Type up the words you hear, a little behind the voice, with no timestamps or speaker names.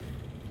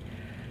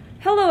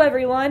Hello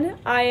everyone,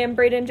 I am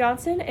Brayden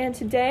Johnson, and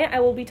today I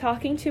will be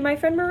talking to my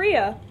friend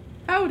Maria.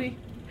 Howdy.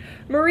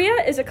 Maria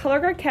is a color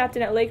guard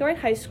captain at Lake Orion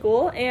High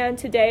School, and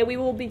today we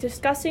will be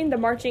discussing the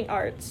marching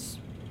arts.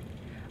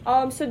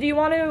 So do you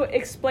want to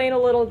explain a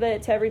little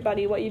bit to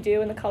everybody what you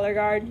do in the color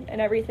guard and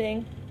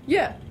everything?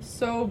 Yeah,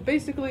 so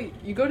basically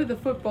you go to the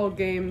football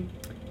game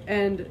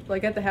and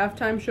at the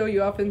halftime show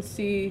you often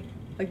see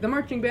the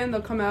marching band,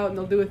 they'll come out and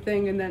they'll do a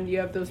thing, and then you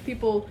have those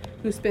people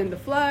who spin the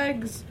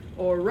flags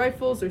or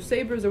rifles or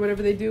sabers or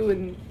whatever they do,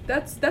 and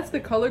that's the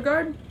color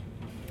guard.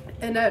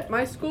 And at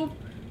my school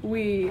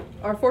we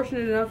are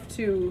fortunate enough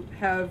to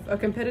have a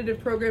competitive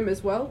program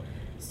as well.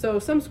 So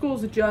some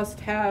schools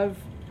just have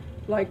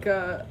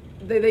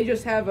they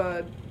just have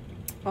a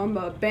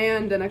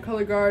band and a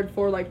color guard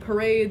for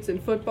parades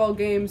and football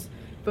games,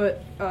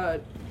 but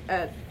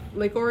at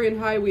Lake Orion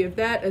High we have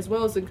that as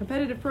well as a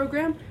competitive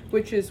program,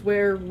 which is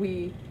where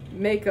we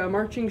make a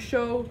marching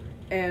show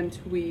and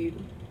we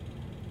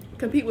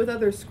compete with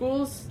other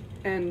schools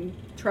and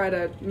try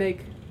to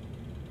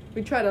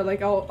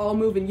all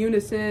move in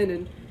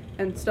unison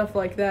and stuff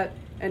like that.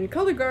 And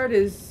color guard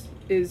is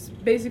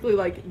basically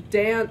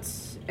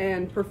dance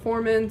and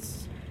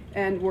performance,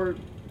 and we're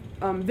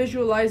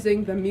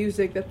visualizing the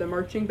music that the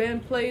marching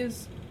band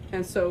plays.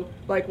 And so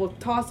we'll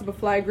toss up a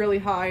flag really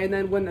high, and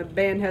then when the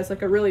band has a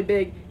really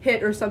big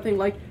hit or something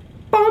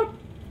bump,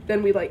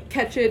 then we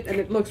catch it and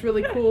it looks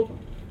really cool.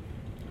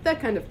 That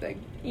kind of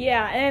thing.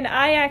 Yeah, and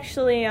I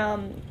actually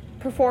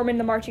perform in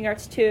the marching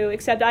arts too,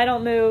 except I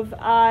don't move.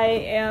 I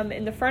am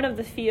in the front of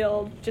the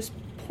field just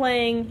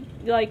playing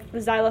the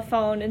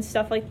xylophone and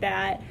stuff like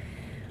that.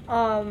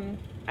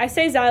 I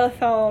say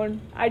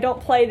xylophone, I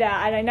don't play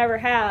that, and I never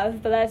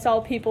have, but that's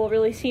all people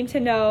really seem to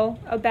know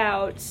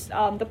about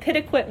the pit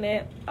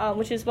equipment,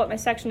 which is what my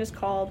section is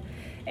called.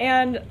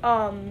 And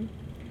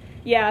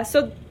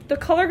so the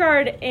color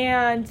guard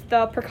and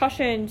the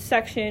percussion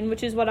section,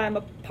 which is what I'm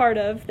a part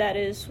of, that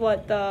is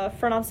what the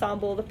front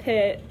ensemble, the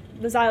pit,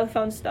 the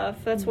xylophone stuff,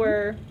 that's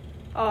where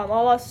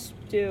all us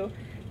do.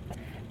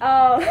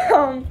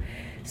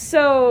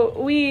 So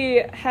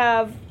we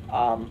have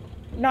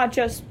not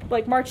just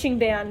marching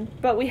band,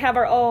 but we have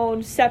our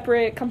own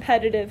separate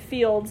competitive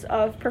fields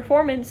of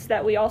performance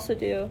that we also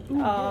do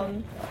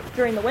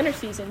during the winter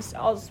seasons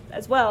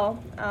as well,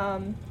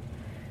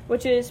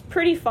 which is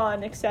pretty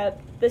fun,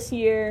 except this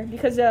year,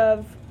 because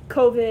of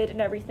COVID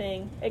and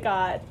everything, it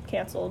got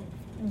canceled.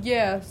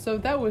 Yeah, so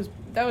that was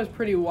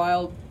pretty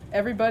wild.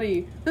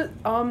 Everybody,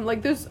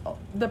 there's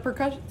the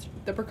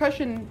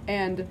percussion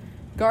and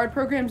guard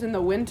programs in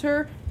the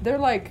winter,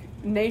 they're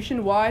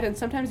nationwide and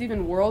sometimes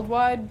even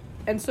worldwide.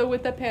 And so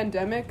with the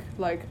pandemic,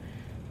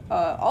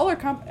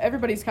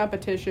 everybody's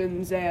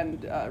competitions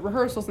and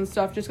rehearsals and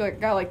stuff just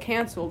got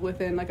canceled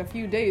within a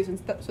few days,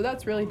 and so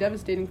that's really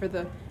devastating for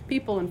the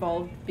people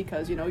involved,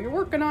 because you're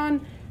working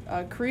on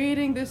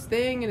creating this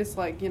thing, and it's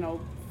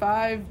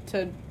 5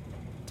 to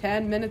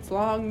 10 minutes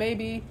long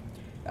maybe.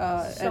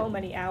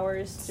 Many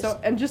hours. So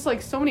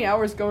many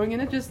hours going in,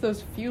 and just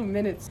those few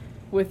minutes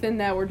within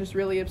that we're just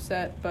really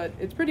upset. But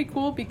it's pretty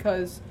cool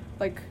because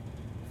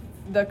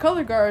the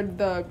color guard,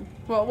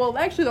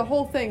 actually the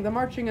whole thing, the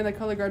marching and the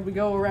color guard, we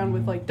go around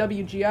with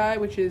WGI,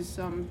 which is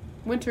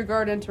Winter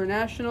Guard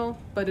International,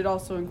 but it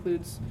also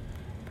includes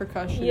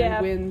percussion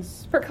and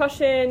winds.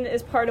 Percussion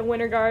is part of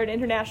Winter Guard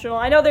International.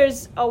 I know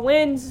there's a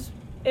winds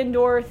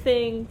indoor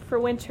thing for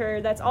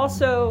winter that's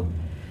also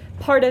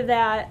part of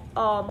that.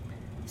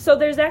 So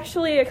there's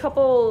actually a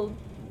couple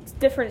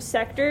different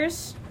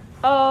sectors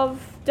of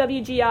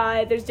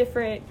WGI. There's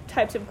different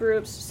types of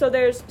groups. So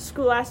there's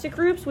scholastic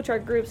groups, which are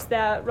groups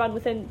that run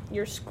within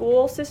your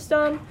school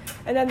system,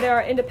 and then there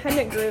are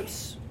independent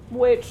groups,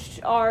 which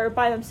are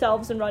by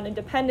themselves and run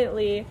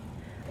independently.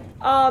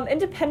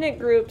 Independent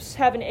groups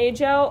have an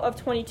age out of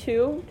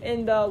 22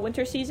 in the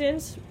winter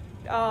seasons.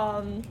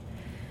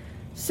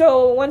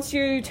 So once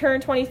you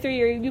turn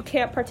 23, you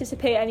can't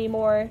participate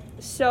anymore.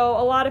 So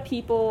a lot of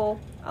people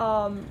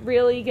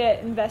really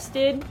get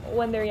invested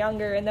when they're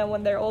younger, and then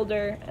when they're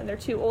older and they're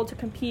too old to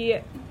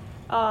compete,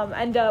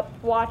 end up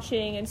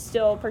watching and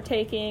still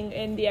partaking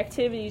in the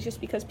activities just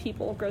because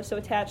people grow so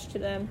attached to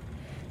them.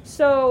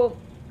 So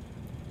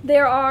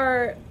there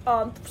are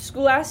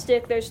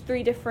Scholastic, there's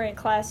 3 different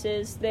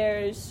classes.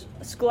 There's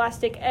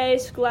Scholastic A,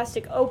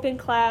 Scholastic Open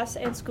class,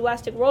 and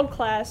Scholastic World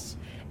class.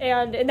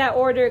 And in that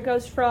order, it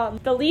goes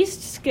from the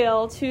least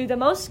skill to the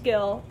most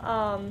skill.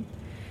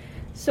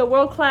 So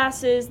World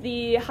class is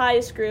the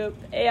highest group,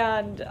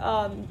 and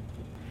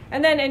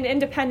then an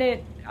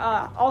independent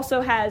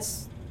also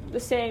has the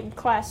same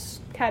class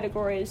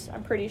categories,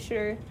 I'm pretty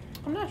sure.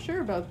 I'm not sure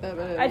about that,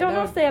 but I don't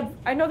know if they have.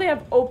 I know they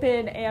have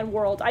Open and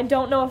World. I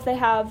don't know if they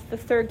have the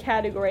third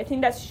category. I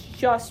think that's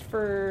just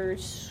for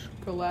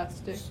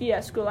Scholastic. Yeah,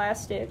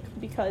 Scholastic,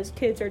 because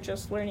kids are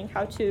just learning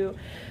how to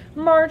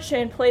march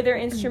and play their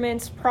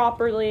instruments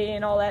properly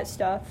and all that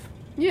stuff.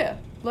 Yeah,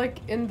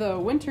 in the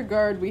Winter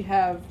Guard, we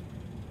have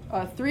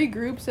 3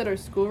 groups at our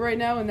school right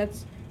now, and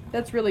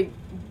that's really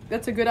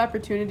that's a good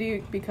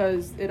opportunity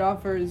because it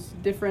offers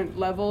different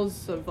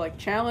levels of like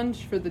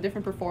challenge for the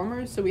different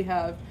performers. So we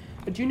have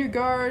a junior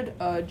guard,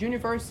 a junior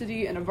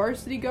varsity, and a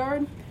varsity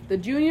guard. The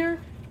junior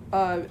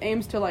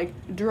aims to like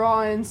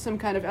draw in some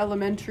kind of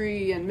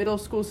elementary and middle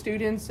school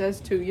students as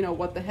to, you know,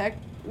 what the heck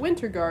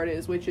winter guard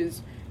is, which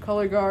is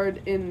color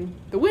guard in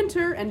the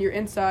winter, and you're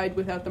inside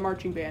without the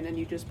marching band, and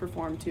you just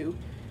perform to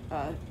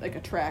like a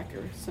track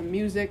or some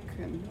music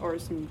or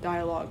some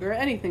dialogue or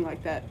anything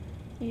like that.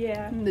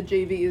 Yeah. And the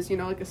JV is, you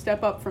know, like a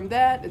step up from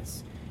that.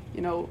 It's, you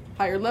know,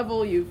 higher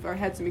level. You've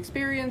had some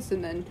experience,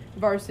 and then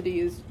varsity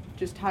is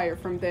just higher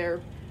from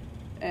there.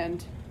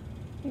 And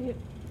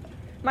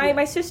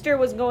my sister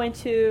was going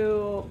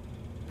to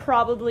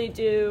probably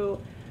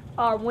do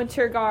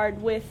winter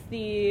guard with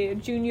the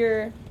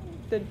junior.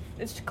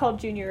 It's called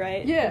junior,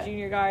 right? Yeah. The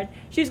junior guard.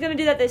 She's going to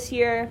do that this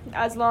year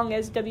as long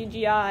as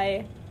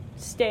WGI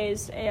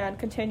stays and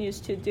continues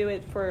to do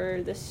it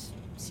for this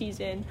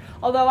season.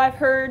 Although I've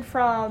heard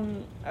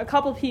from a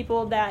couple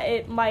people that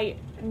it might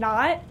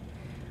not.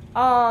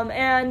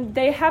 And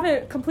they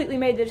haven't completely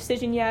made the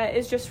decision yet.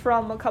 It's just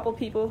from a couple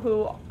people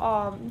who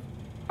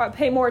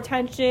pay more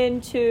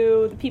attention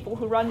to the people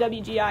who run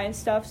WGI and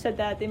stuff, said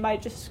that they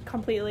might just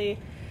completely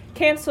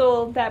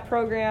cancel that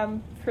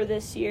program for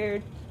this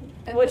year,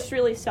 which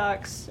really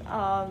sucks,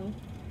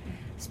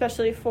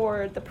 especially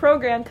for the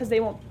program, because they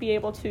won't be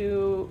able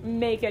to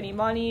make any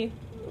money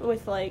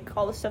with like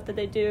all the stuff that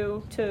they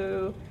do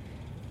to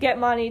get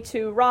money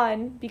to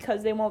run,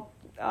 because they won't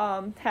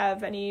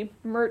have any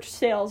merch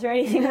sales or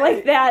anything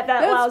like that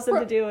allows them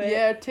to do it.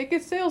 Yeah,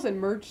 ticket sales and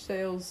merch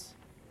sales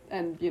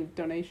and, you know,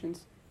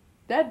 donations.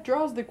 That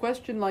draws the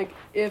question, like,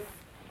 if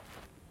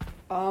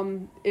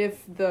the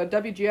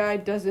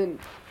WGI doesn't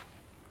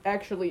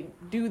actually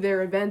do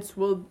their events,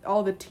 will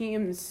all the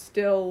teams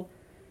still,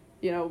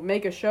 you know,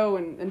 make a show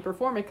and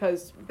perform it,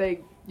 because they,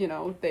 you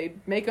know, they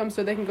make them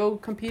so they can go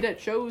compete at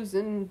shows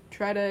and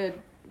try to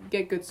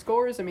get good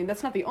scores. I mean,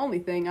 that's not the only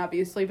thing,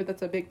 obviously, but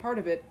that's a big part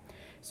of it.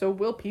 So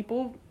will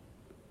people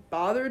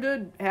bother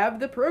to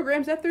have the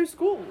programs at their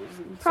schools?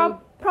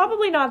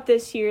 Probably not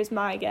this year is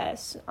my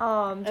guess,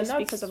 just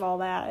because of all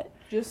that.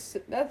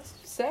 That's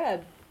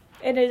sad.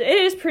 It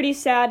is pretty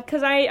sad,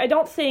 because I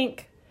don't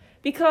think,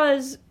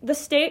 because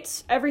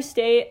every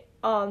state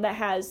that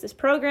has this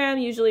program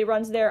usually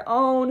runs their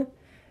own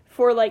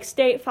for like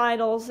state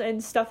finals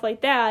and stuff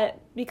like that,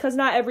 because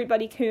not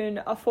everybody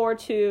can afford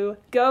to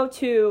go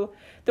to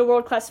the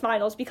world class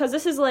finals, because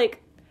this is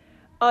like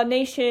a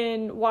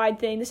nationwide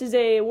thing. This is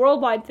a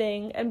worldwide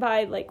thing, and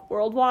by like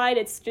worldwide,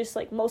 it's just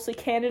like mostly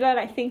Canada, and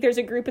I think there's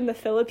a group in the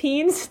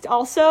Philippines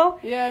also.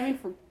 Yeah, I mean,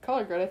 for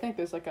color guard, I think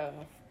there's like a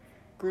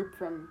group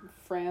from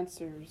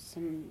France or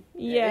some.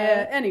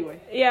 Yeah.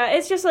 Anyway. Yeah,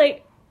 it's just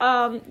like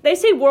they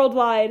say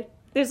worldwide.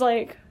 There's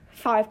like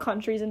 5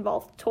 countries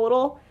involved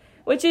total,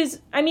 which is,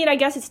 I mean, I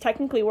guess it's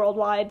technically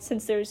worldwide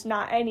since there's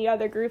not any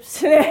other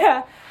groups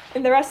in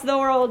the rest of the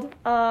world.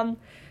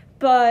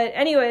 But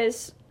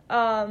anyways.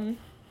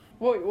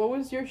 What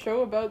was your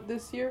show about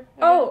this year?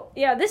 Oh,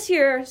 yeah, this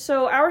year,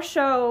 so our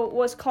show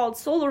was called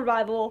Soul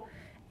Revival,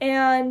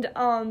 and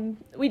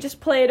we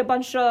just played a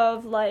bunch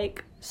of,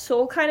 like,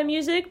 soul kind of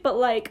music, but,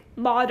 like,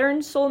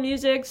 modern soul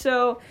music.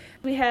 So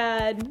we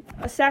had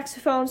a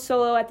saxophone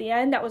solo at the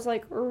end that was,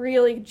 like,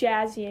 really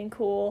jazzy and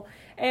cool,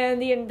 and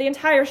the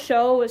entire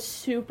show was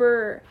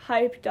super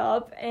hyped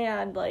up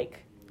and,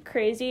 like,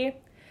 crazy.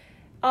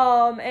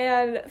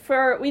 And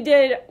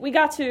we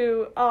got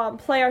to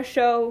play our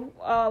show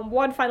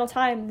one final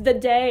time the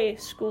day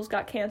schools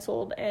got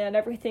canceled and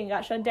everything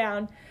got shut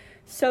down.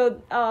 So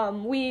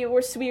we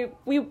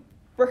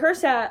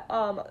rehearsed at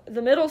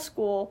the middle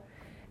school,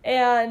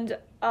 and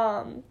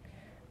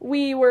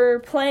we were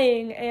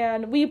playing,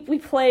 and we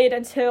played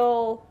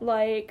until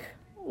like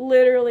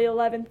literally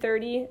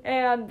 11:30,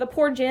 and the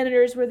poor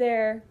janitors were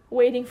there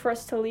waiting for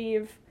us to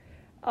leave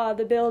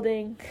the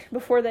building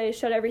before they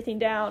shut everything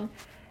down.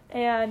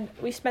 And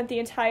we spent the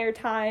entire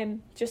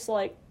time just,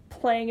 like,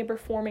 playing and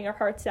performing our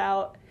hearts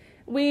out.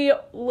 We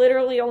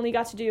literally only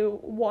got to do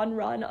one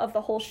run of the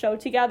whole show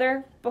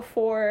together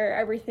before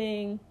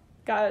everything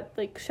got,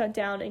 like, shut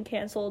down and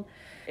canceled.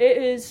 It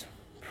is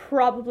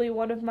probably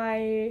one of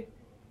my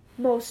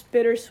most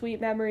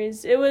bittersweet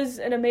memories. It was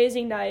an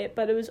amazing night,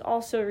 but it was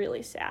also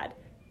really sad.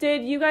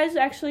 Did you guys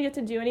actually get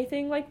to do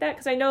anything like that?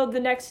 Because I know the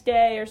next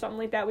day or something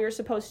like that we were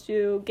supposed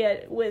to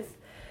get with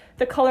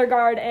the color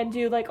guard and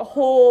do like a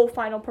whole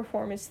final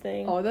performance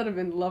thing. Oh, that'd have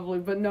been lovely,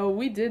 but no,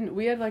 we didn't.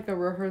 We had like a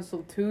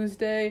rehearsal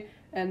Tuesday,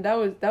 and that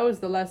was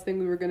the last thing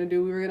we were gonna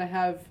do. We were gonna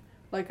have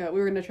we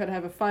were gonna try to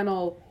have a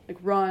final like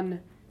run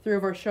through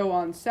of our show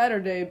on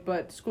Saturday,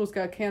 but schools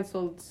got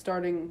canceled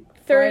starting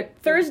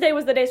Thursday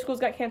was the day schools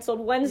got canceled.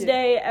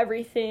 Wednesday,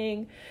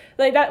 everything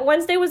like that.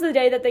 Wednesday was the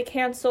day that they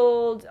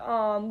canceled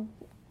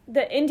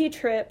the Indy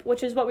trip,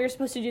 which is what we were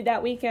supposed to do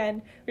that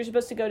weekend. We were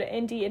supposed to go to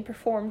Indy and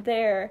perform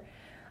there.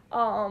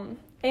 That's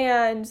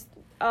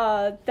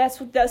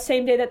the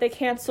same day that they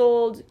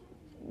canceled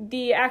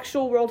the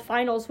actual world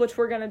finals, which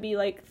were going to be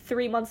like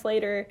 3 months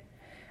later.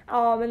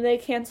 and they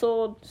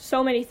canceled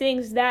so many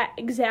things that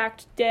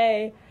exact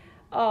day.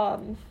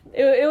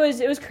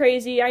 It was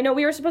crazy. I know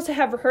we were supposed to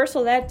have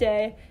rehearsal that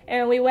day,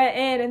 and we went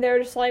in, and they were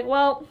just like,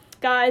 well,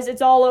 guys,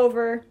 it's all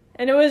over.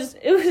 And it was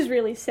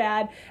really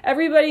sad.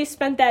 Everybody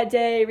spent that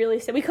day really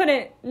sad.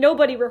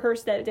 Nobody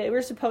rehearsed that day. We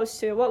were supposed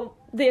to. What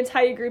the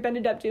entire group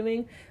ended up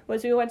doing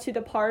was we went to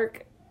the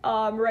park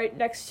right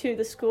next to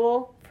the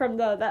school, from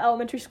the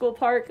elementary school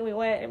park, and we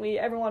went and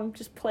everyone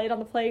just played on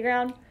the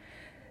playground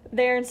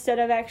there instead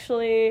of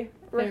actually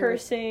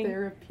rehearsing.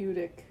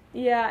 Therapeutic.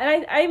 Yeah,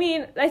 and I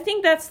mean, I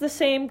think that's the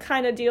same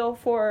kind of deal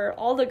for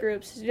all the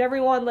groups.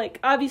 Everyone,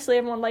 obviously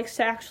everyone likes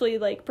to actually,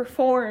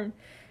 perform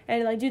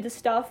and, do the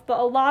stuff, but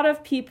a lot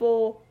of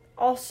people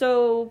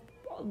also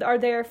are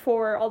there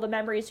for all the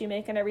memories you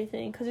make and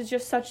everything, because it's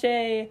just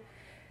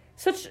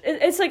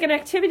it's like an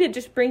activity that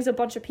just brings a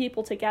bunch of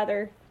people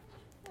together.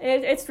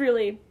 It's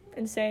really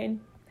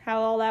insane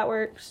how all that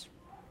works.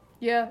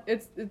 Yeah,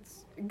 it's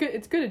good.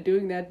 It's good at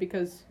doing that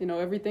because,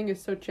 everything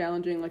is so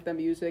challenging, like the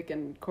music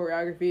and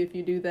choreography. If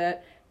you do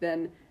that,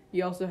 then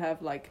you also have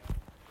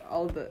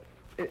all the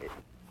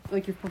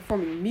you're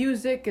performing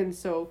music, and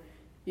so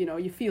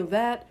you feel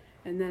that,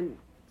 and then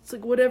it's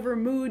whatever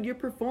mood you're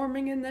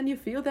performing, and then you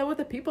feel that with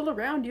the people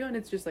around you, and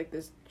it's just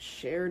this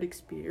shared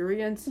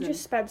experience. You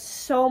just spend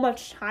so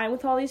much time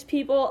with all these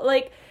people.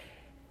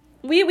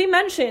 We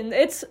mentioned,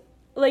 it's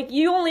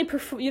you only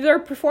their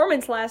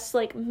performance lasts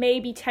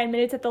maybe 10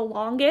 minutes at the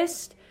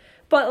longest,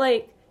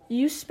 but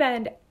you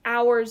spend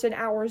hours and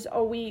hours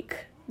a week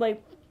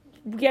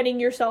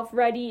getting yourself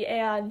ready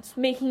and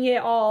making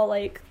it all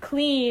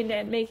clean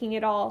and making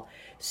it all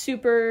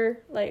super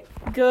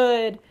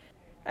good,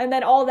 and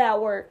then all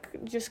that work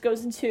just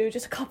goes into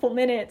just a couple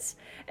minutes,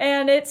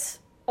 and it's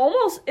a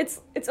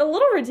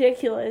little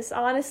ridiculous,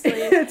 honestly.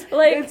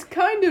 It's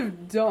kind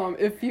of dumb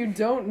if you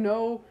don't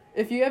know.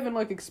 If you haven't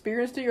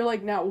experienced it, you're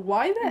now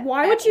why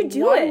would you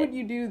do it? Why would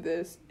you do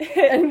this?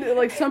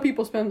 And some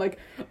people spend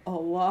a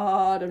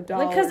lot of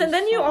dollars. Because and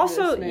then you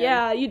also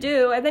this, you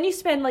do, and then you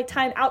spend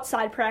time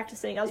outside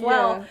practicing as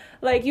well.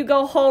 You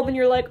go home and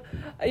your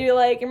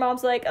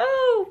mom's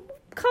oh,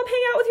 come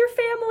hang out with your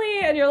family,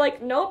 and you're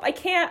nope, I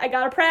can't. I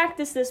gotta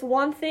practice this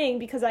one thing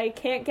because I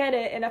can't get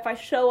it, and if I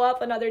show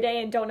up another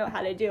day and don't know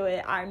how to do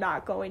it, I'm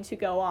not going to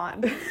go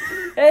on.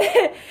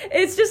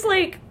 It's just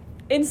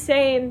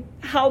insane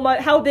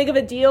how big of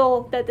a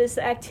deal that this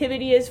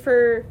activity is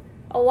for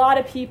a lot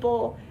of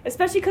people,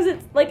 especially because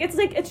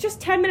it's just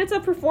 10 minutes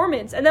of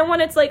performance, and then when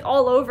it's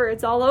all over,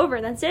 it's all over,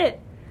 and that's it.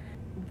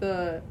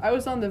 I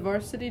was on the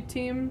varsity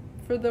team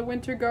for the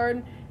Winter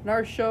Guard, and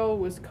our show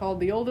was called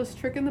The Oldest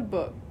Trick in the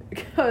Book,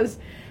 because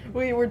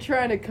we were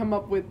trying to come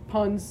up with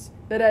puns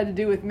that had to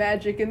do with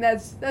magic, and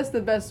that's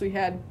the best we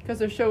had,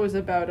 because our show was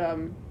about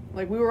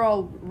we were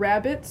all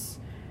rabbits,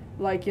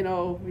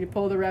 you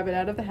pull the rabbit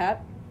out of the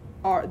hat.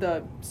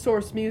 The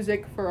source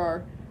music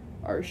for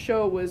our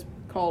show was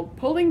called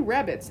Pulling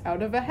Rabbits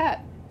Out of a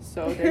Hat.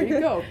 So there you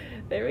go.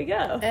 There we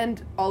go.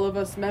 And all of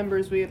us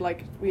members, we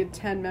had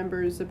 10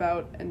 members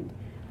and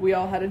we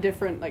all had a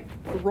different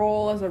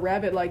role as a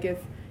rabbit.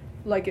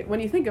 When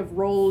you think of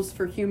roles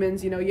for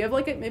humans, you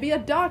have maybe a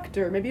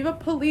doctor, maybe a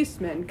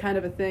policeman kind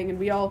of a thing, and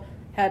we all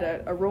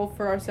had a role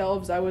for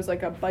ourselves. I was a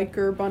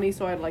biker bunny,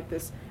 so I had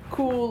this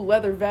cool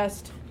leather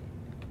vest.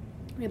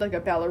 We had a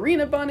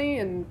ballerina bunny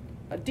and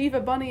a diva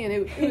bunny, and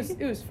it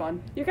was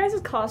fun. Your guys'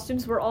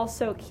 costumes were all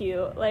so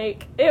cute.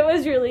 It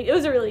was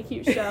a really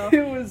cute show.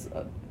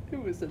 It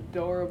was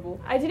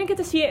adorable. I didn't get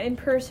to see it in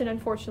person,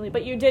 unfortunately,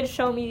 but you did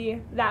show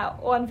me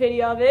that one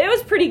video of it. It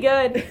was pretty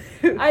good.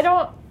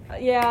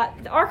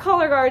 Our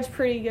color guard's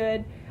pretty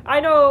good. I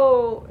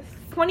know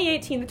the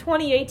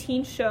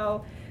 2018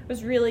 show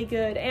was really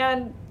good,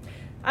 and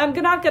I'm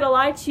not gonna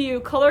lie to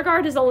you, color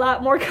guard is a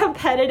lot more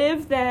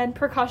competitive than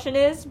percussion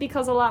is,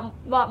 because a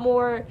lot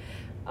more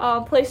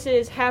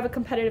places have a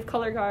competitive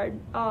color guard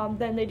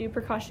than they do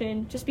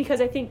percussion, just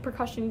because I think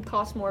percussion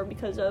costs more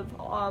because of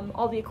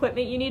all the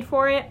equipment you need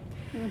for it.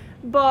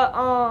 But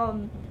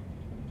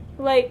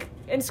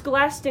in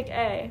Scholastic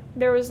A,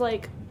 there was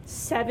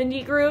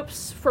 70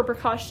 groups for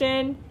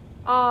percussion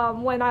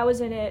when I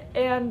was in it,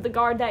 and the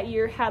guard that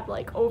year had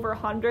over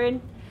 100,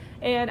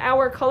 and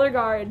our color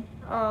guard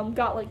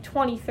got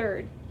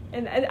 23rd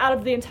and out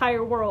of the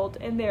entire world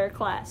in their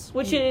class,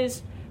 which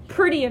is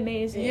pretty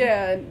amazing.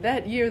 Yeah,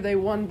 that year they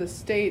won the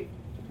state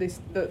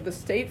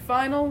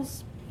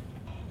finals.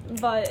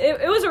 But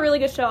it was a really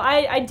good show.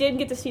 I did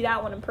get to see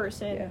that one in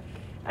person. Yeah.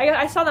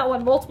 I saw that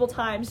one multiple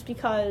times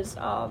because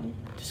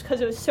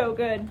it was so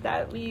good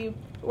that we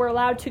were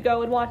allowed to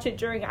go and watch it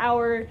during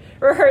our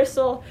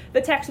rehearsal. The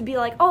text would be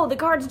oh, the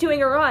guard's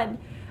doing a run.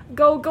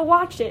 Go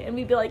watch it. And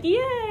we'd be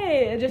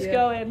yay! And just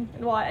go in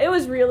and watch. It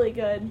was really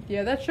good.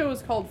 Yeah, that show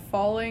was called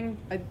Falling.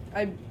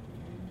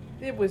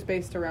 It was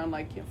based around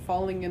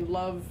falling in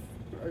love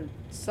or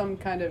some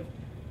kind of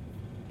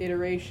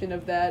iteration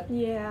of that.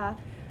 Yeah.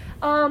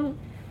 And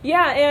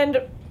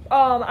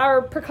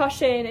our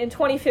percussion in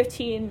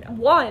 2015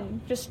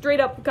 won, just straight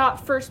up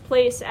got first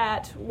place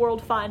at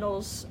World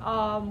Finals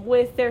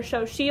with their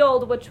show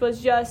Shield, which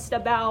was just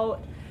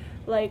about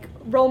like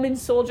Roman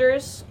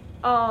soldiers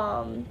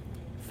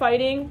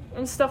fighting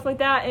and stuff like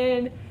that.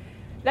 And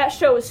that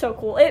show was so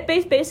cool. It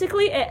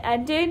basically it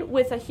ended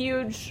with a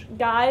huge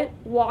guy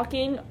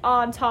walking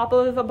on top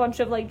of a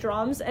bunch of like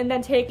drums and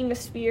then taking a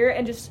spear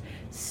and just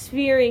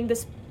spearing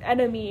this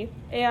enemy.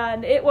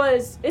 And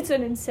it's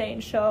an insane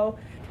show.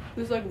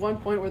 There's like one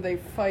point where they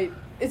fight.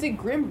 Is it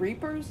Grim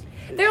Reapers?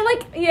 They're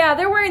like, yeah,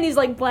 they're wearing these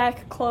like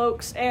black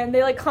cloaks and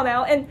they like come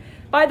out. And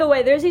by the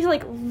way, there's these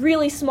like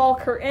really small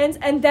curtains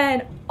and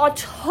then a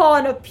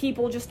ton of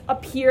people just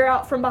appear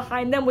out from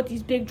behind them with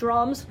these big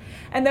drums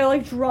and they're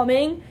like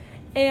drumming.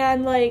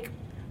 And like,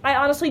 I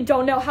honestly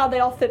don't know how they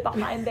all fit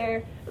behind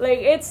there. Like,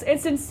 it's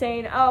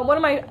insane.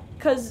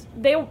 Because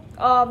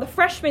the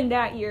freshmen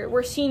that year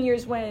were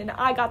seniors when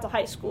I got to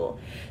high school.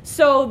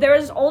 So there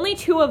was only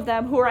 2 of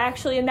them who were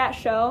actually in that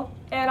show,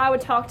 and I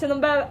would talk to them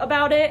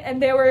about it,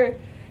 and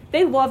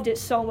they loved it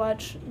so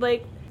much.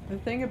 Like, the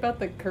thing about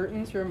the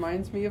curtains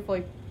reminds me of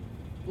like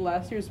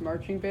last year's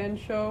marching band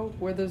show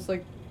where there's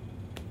like,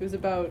 it was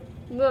about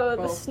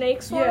the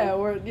snakes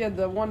one? Yeah,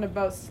 the one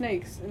about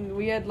snakes, and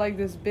we had like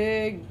this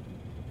big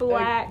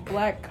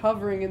black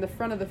covering in the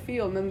front of the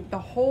field, and then the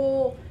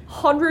whole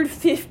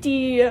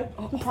 150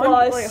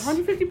 plus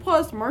 150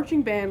 plus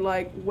marching band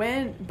like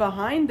went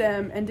behind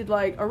them and did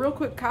like a real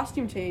quick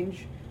costume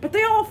change, but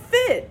they all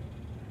fit.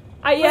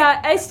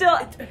 It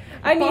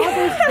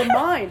bothers the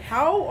mind.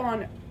 How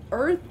on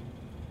earth?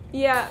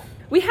 Yeah,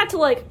 we had to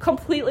like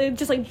completely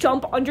just like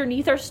jump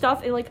underneath our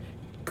stuff and like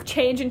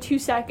change in 2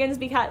 seconds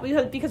because we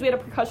had a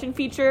percussion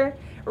feature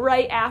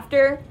right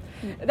after.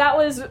 That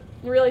was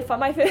really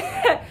fun, my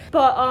favorite.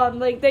 But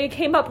like they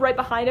came up right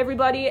behind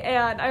everybody,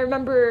 and I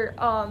remember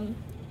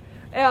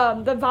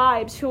the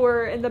Vibes, who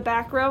were in the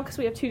back row because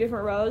we have 2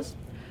 different rows.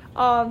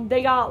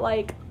 They got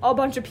like a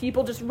bunch of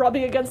people just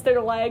rubbing against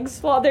their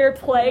legs while they were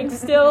playing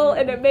still,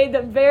 and it made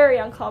them very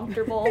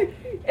uncomfortable.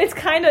 It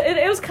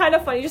was kind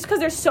of funny just because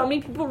there's so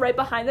many people right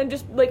behind them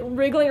just like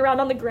wriggling around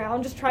on the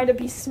ground just trying to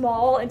be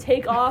small and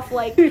take off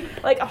like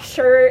a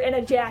shirt and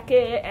a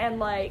jacket and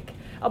like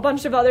a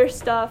bunch of other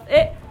stuff.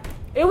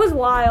 It was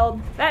wild.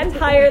 That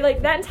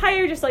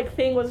entire just like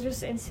thing was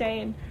just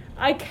insane.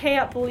 I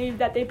can't believe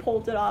that they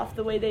pulled it off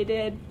the way they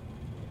did.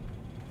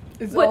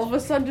 All of a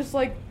sudden just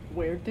like,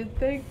 where did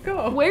they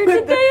go? Where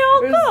did they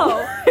all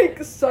go?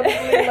 Like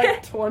suddenly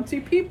like 20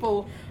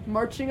 people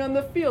marching on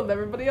the field.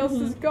 Everybody else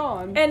is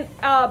gone. And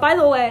by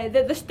the way,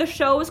 the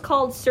show was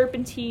called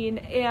Serpentine,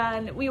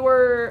 and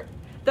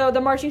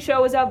the marching show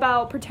was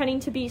about pretending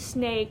to be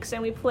snakes,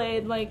 and we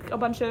played like a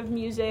bunch of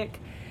music.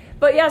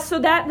 But yeah, so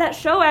that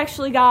show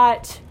actually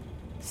got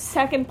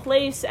 2nd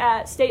place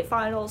at state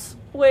finals,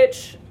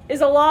 which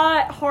is a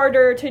lot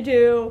harder to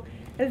do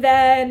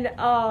than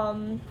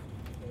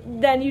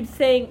you'd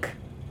think,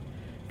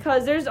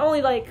 because there's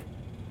only like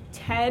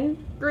 10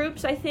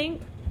 groups, I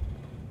think.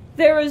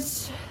 There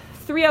was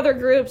 3 other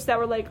groups that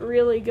were like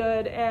really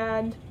good,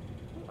 and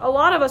a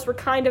lot of us were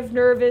kind of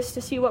nervous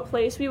to see what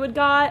place we would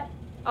got,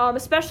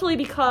 especially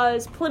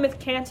because Plymouth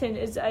Canton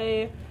is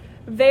a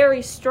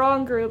very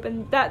strong group,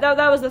 and that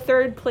was the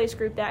 3rd place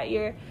group that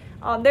year.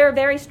 They're a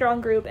very strong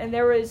group, and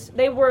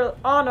they were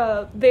on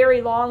a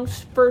very long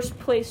 1st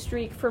place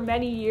streak for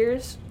many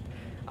years.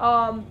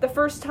 The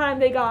first time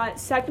they got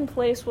 2nd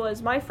place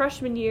was my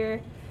freshman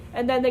year,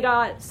 and then they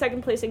got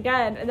 2nd place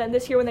again, and then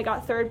this year when they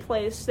got 3rd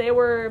place, they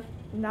were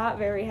not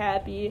very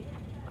happy,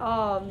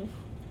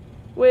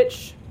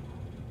 which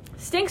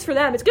stinks for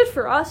them. It's good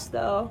for us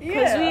though,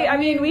 because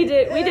we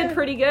did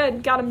pretty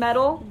good. Got a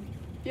medal.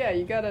 Yeah,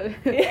 you gotta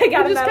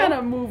just kind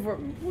of move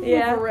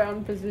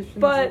around positions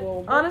but a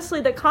little bit.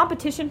 Honestly, the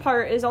competition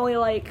part is only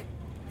like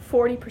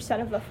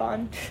 40% of the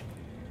fun.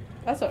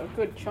 That's a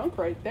good chunk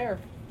right there.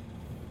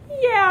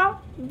 Yeah,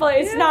 but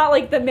it's not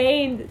like the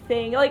main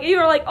thing. Like, you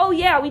were like, oh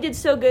yeah, we did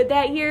so good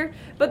that year,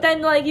 but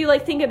then like you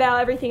like think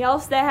about everything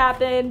else that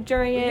happened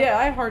during it. Yeah,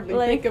 I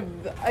hardly think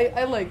of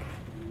I like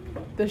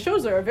the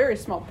shows are a very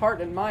small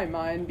part in my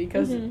mind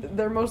because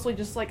they're mostly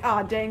just like,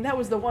 dang, that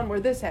was the one where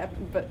this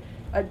happened, but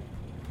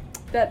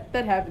that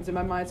happens in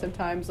my mind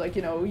sometimes, like,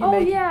 you know,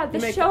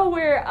 the show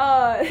where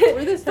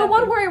this the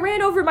one where I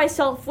ran over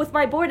myself with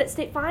my board at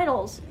state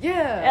finals.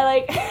 Yeah. And,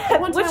 like, the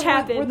one which time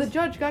happened. where the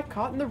judge got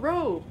caught in the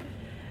rope.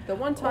 The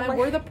one time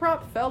where the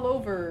prop fell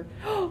over.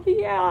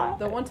 Yeah.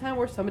 The one time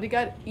where somebody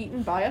got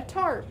eaten by a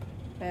tarp.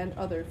 And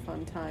other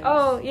fun times.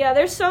 Oh, yeah,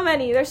 there's so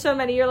many.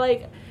 You're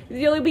like,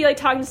 you'll be like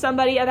talking to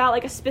somebody about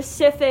like a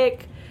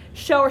specific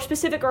show or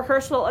specific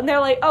rehearsal, and they're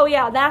like, oh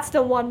yeah, that's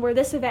the one where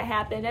this event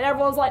happened, and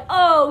everyone's like,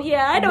 oh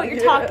yeah, I know what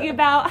you're talking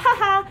about,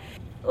 haha.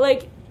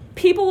 Like,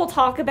 people will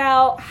talk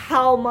about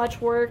how much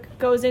work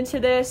goes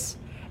into this,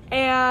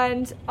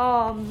 and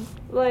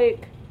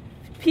like,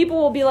 people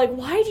will be like,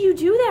 why do you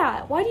do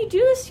that? Why do you do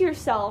this to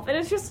yourself? And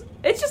it's just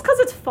because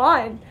it's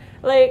fun.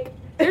 Like,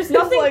 there's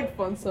nothing like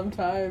fun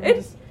sometimes.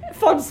 It's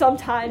fun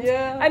sometimes.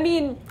 Yeah. I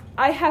mean,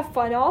 I have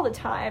fun all the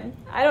time.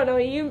 I don't know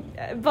you,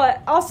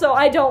 but also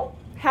I don't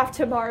have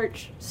to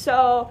march,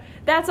 so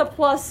that's a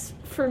plus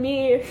for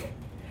me,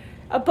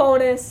 a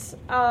bonus.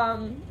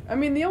 I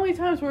mean, the only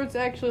times where it's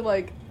actually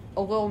like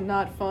a little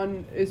not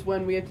fun is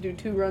when we have to do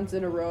 2 runs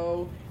in a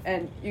row,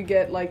 and you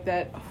get like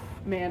that, oh,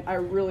 man, I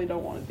really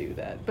don't want to do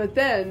that. But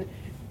then,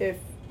 if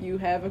you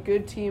have a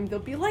good team, they'll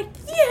be like,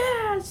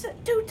 yes,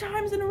 2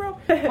 times in a row.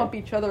 Pump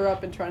each other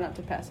up and try not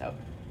to pass out.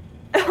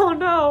 Oh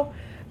no.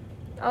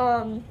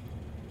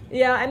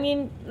 Yeah, I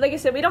mean, like I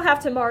said, we don't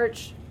have to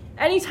march.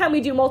 Anytime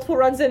we do multiple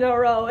runs in a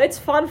row, it's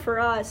fun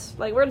for us.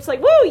 Like, we're just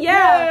like, woo,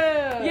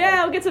 yeah!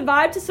 Yeah, we'll get to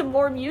vibe to some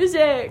more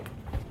music.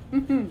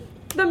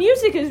 The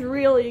music is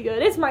really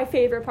good. It's my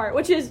favorite part,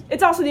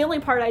 it's also the only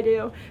part I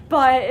do,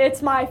 but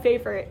it's my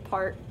favorite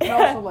part. And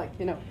also, like,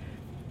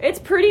 it's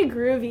pretty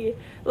groovy.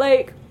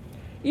 Like,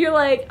 you're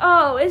like,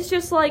 oh, it's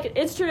just like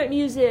instrument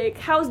music.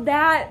 How's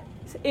that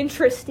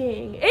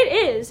interesting? It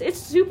is. It's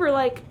super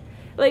like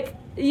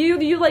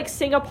you like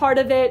sing a part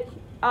of it,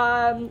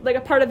 like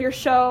a part of your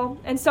show,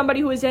 and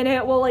somebody who is in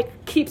it will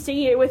like keep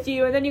singing it with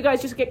you, and then you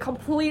guys just get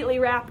completely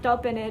wrapped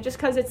up in it just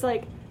because it's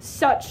like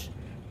such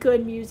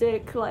good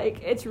music.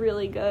 Like, it's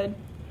really good.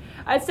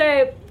 I'd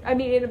say, I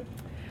mean,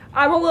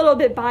 I'm a little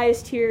bit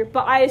biased here,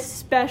 but I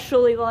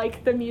especially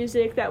like the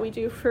music that we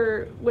do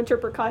for winter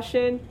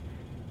percussion.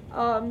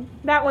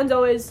 That one's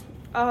always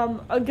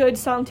a good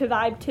song to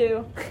vibe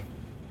to.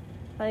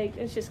 Like,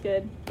 it's just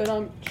good. But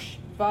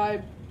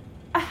vibe.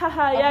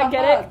 Yeah,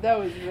 get it? That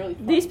was really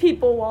fun. These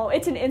people won't.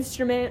 It's an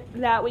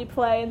instrument that we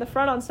play in the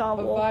front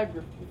ensemble.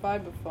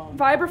 Vibraphone.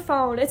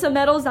 Vibraphone. It's a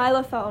metal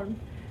xylophone.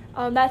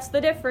 That's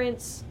the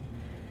difference.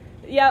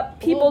 Yep,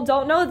 people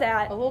don't know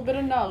that. A little bit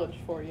of knowledge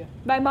for you.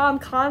 My mom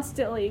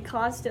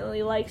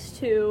constantly likes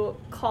to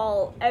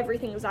call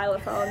everything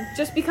xylophone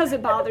just because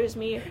it bothers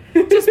me.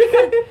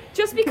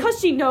 Just because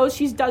she knows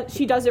she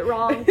does it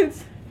wrong.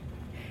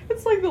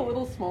 It's like the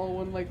little small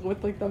one, like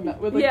with like the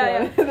with like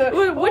yeah.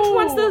 Which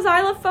one's the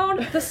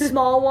xylophone? The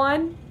small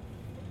one.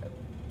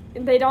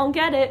 They don't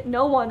get it.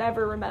 No one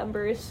ever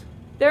remembers.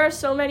 There's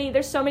so many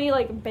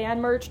like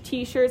band merch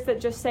T-shirts that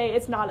just say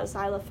it's not a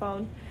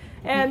xylophone,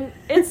 and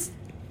it's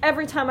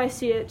every time I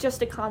see it,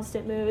 just a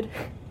constant mood.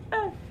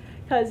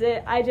 Cause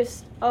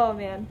oh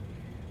man.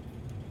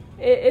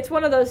 It's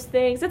one of those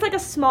things. It's like a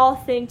small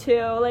thing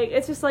too. Like,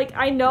 it's just like,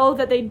 I know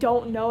that they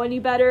don't know any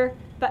better,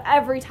 but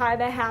every time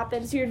that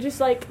happens, you're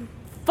just like,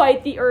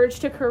 fight the urge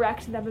to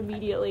correct them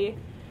immediately.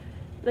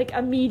 Like,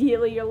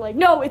 immediately you're like,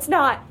 no, it's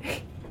not.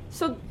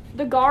 So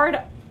the Guard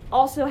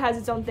also has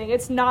its own thing.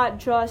 It's not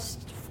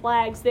just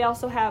flags. They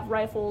also have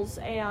rifles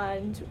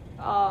and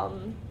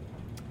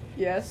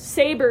yes,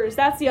 sabers.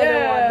 That's the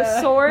other one.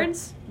 The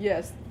swords.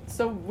 Yes.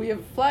 So we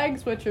have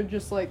flags, which are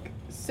just like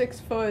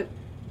 6-foot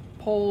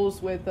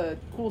poles with a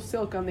cool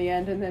silk on the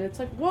end, and then it's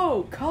like,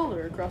 whoa,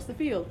 color across the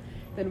field.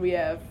 Then we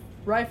have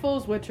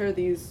rifles, which are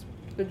they're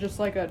just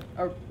like a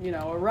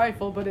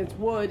rifle, but it's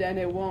wood and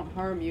it won't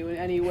harm you in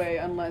any way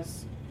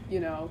unless,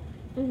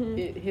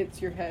 it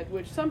hits your head,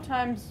 which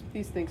sometimes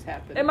these things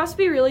happen. It must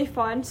be really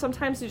fun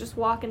sometimes to just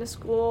walk into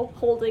school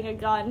holding a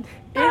gun.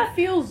 It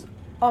feels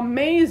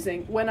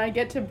amazing when I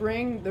get to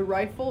bring the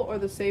rifle or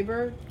the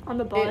saber on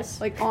the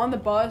bus. On the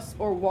bus,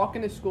 or walk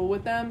into school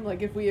with them,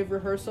 like if we have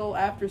rehearsal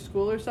after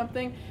school or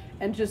something,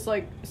 and just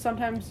like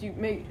sometimes you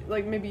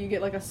maybe you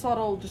get like a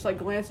subtle just like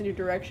glance in your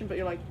direction, but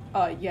you're like,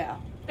 yeah.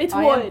 It's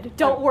wood.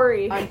 Don't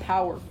worry. I'm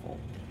powerful.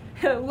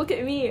 Look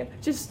at me.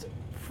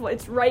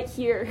 It's right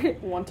here.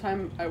 One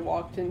time I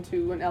walked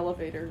into an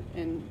elevator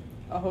in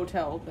a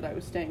hotel that I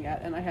was staying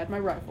at, and I had my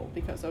rifle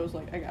because I was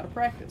like, I gotta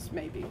practice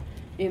maybe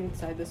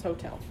inside this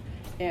hotel.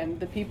 And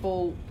the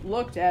people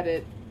looked at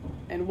it,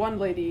 and one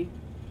lady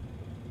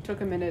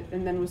took a minute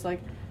and then was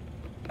like,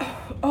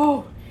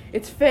 oh,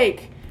 it's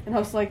fake. And I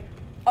was like,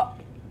 oh,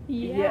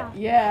 yeah.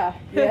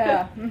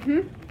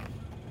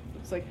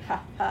 It's like,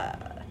 ha ha.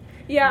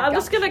 Yeah, I'm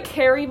just gonna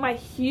carry my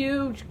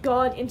huge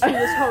gun into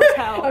this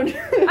hotel.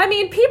 I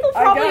mean, people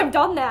probably have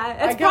done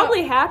that. It's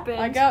probably happened.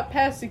 I got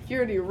past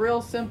security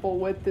real simple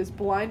with this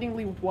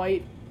blindingly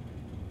white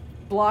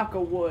block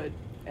of wood.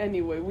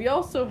 Anyway, we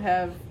also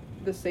have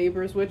the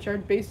sabers, which are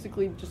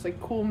basically just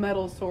like cool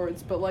metal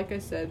swords, but like I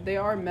said, they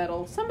are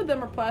metal. Some of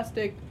them are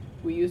plastic.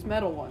 We use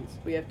metal ones.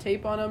 We have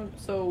tape on them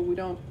so we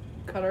don't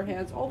cut our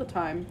hands all the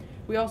time.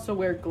 We also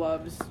wear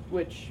gloves,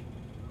 which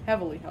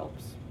heavily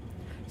helps.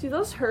 Do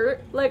those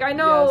hurt? Like, I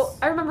know, Yes.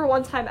 I remember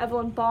one time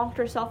Evelyn bonked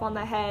herself on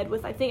the head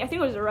with, I think it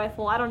was a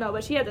rifle, I don't know,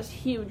 but she had this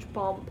huge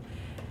bump.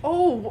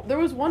 Oh, there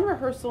was one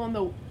rehearsal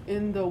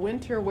in the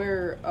winter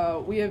where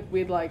we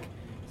had like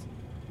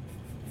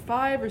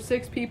 5 or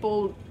 6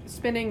 people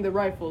spinning the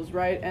rifles,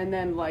 right? And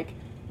then like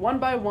one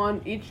by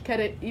one, each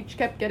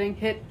kept getting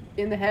hit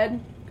in the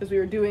head because we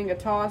were doing a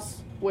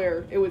toss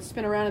where it would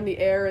spin around in the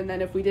air, and then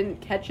if we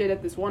didn't catch it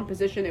at this one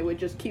position, it would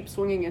just keep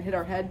swinging and hit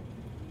our head.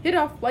 Hit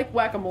off like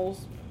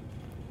whack-a-moles.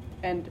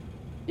 And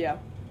yeah,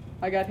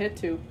 I got hit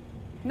too.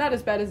 Not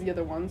as bad as the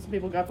other ones. Some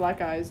people got black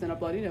eyes and a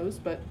bloody nose,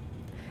 but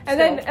And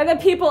then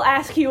people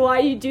ask you why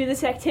you do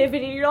this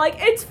activity. You're like,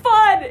 it's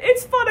fun,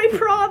 I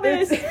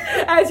promise.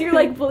 As you're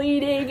like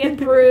bleeding and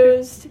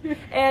bruised,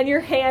 and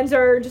your hands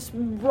are just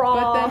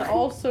raw. But then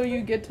also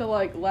you get to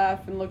like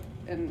laugh and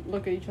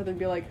look at each other and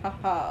be like,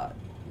 haha,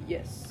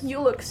 yes. You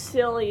look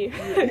silly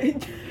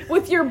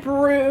with your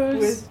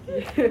bruise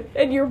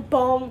and your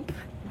bump.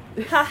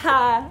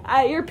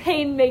 Haha, your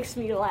pain makes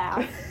me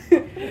laugh.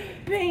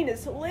 Pain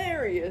is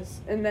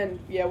hilarious. And then,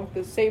 yeah, with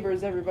the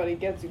sabers, everybody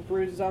gets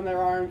bruises on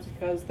their arms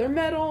because they're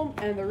metal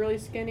and they're really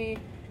skinny.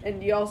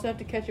 And you also have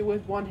to catch it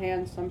with one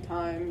hand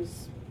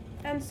sometimes.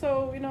 And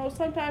so,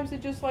 sometimes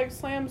it just, like,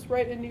 slams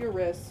right into your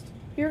wrist.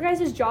 Your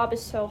guys' job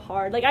is so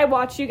hard. Like, I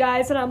watch you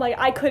guys and I'm like,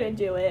 I couldn't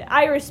do it.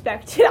 I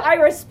respect it. I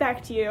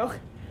respect you.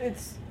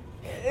 It's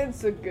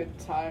a good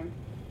time.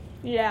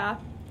 Yeah.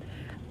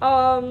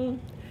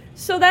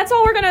 So that's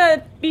all we're going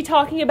to be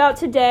talking about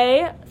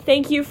today.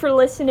 Thank you for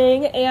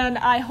listening, and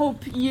I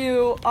hope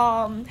you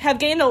have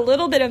gained a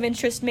little bit of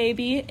interest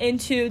maybe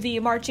into the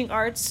marching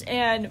arts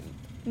and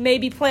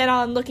maybe plan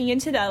on looking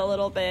into that a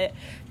little bit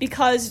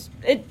because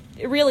it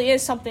really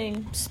is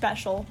something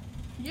special.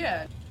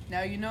 Yeah.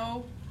 Now you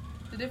know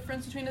the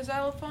difference between a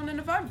xylophone and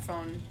a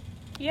vibraphone.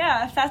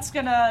 Yeah, if that's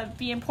going to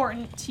be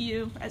important to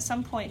you at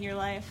some point in your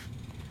life.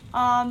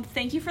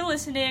 Thank you for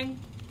listening.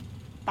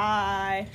 Bye.